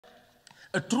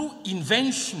A true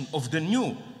invention of the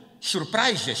new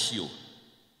surprises you.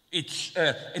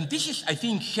 And this is, I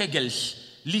think, Hegel's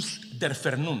Licht der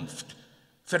Vernunft.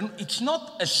 It's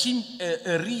not a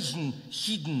reason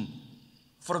hidden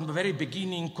from the very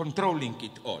beginning, controlling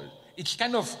it all. It's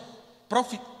kind of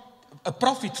a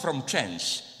profit from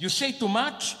chance. You say too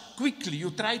much, quickly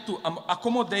you try to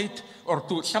accommodate or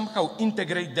to somehow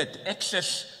integrate that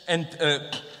excess, and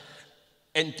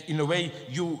in a way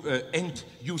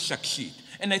you succeed.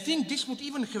 And I think this would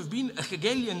even have been a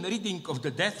Hegelian reading of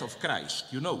the death of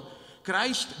Christ. You know,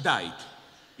 Christ died.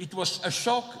 It was a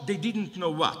shock, they didn't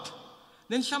know what.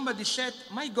 Then somebody said,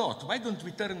 my God, why don't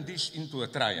we turn this into a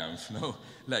triumph, no?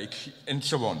 Like, and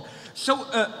so on. So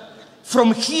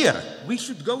from here, we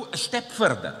should go a step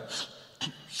further.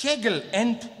 Hegel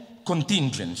and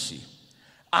contingency.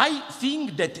 I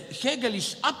think that Hegel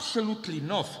is absolutely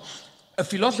not a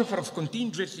philosopher of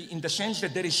contingency in the sense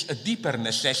that there is a deeper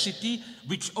necessity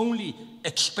which only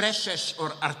expresses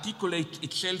or articulates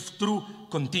itself through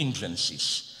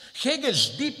contingencies.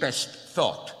 Hegel's deepest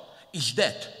thought is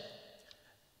that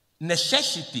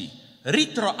necessity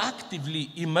retroactively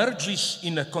emerges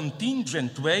in a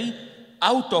contingent way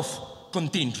out of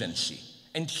contingency.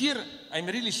 And here, I'm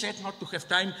really sad not to have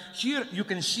time. Here you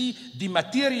can see the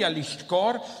materialist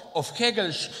core of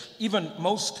Hegel's even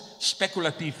most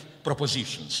speculative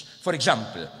propositions. For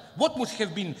example, what would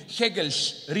have been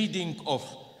Hegel's reading of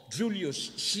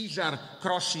Julius Caesar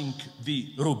crossing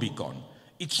the Rubicon?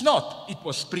 It's not, it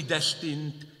was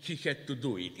predestined, he had to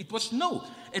do it. It was no.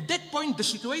 At that point, the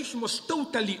situation was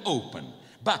totally open.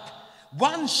 But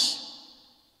once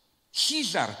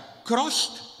Caesar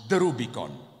crossed the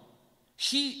Rubicon,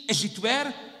 he, as it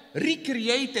were,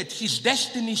 recreated his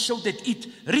destiny so that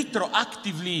it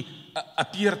retroactively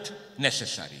appeared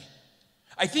necessary.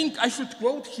 I think I should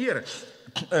quote here,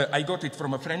 I got it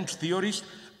from a French theorist,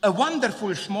 a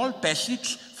wonderful small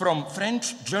passage from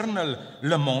French journal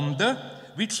Le Monde,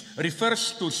 which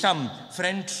refers to some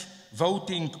French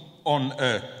voting on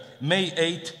May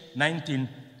 8,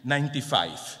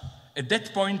 1995. At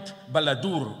that point,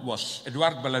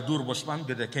 Edouard Balladur was one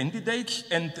of the candidates,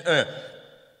 and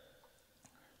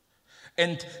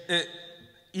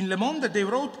in Le Monde they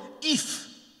wrote, if,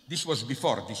 this was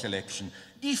before this election,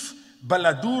 if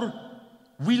Balladur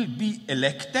will be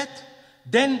elected,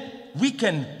 then we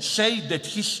can say that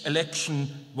his election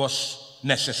was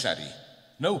necessary.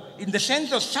 No, in the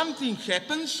sense of something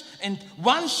happens, and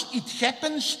once it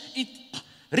happens, it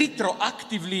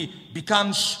retroactively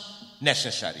becomes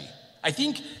necessary. I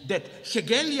think that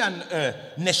Hegelian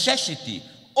necessity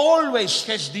always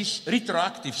has this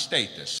retroactive status.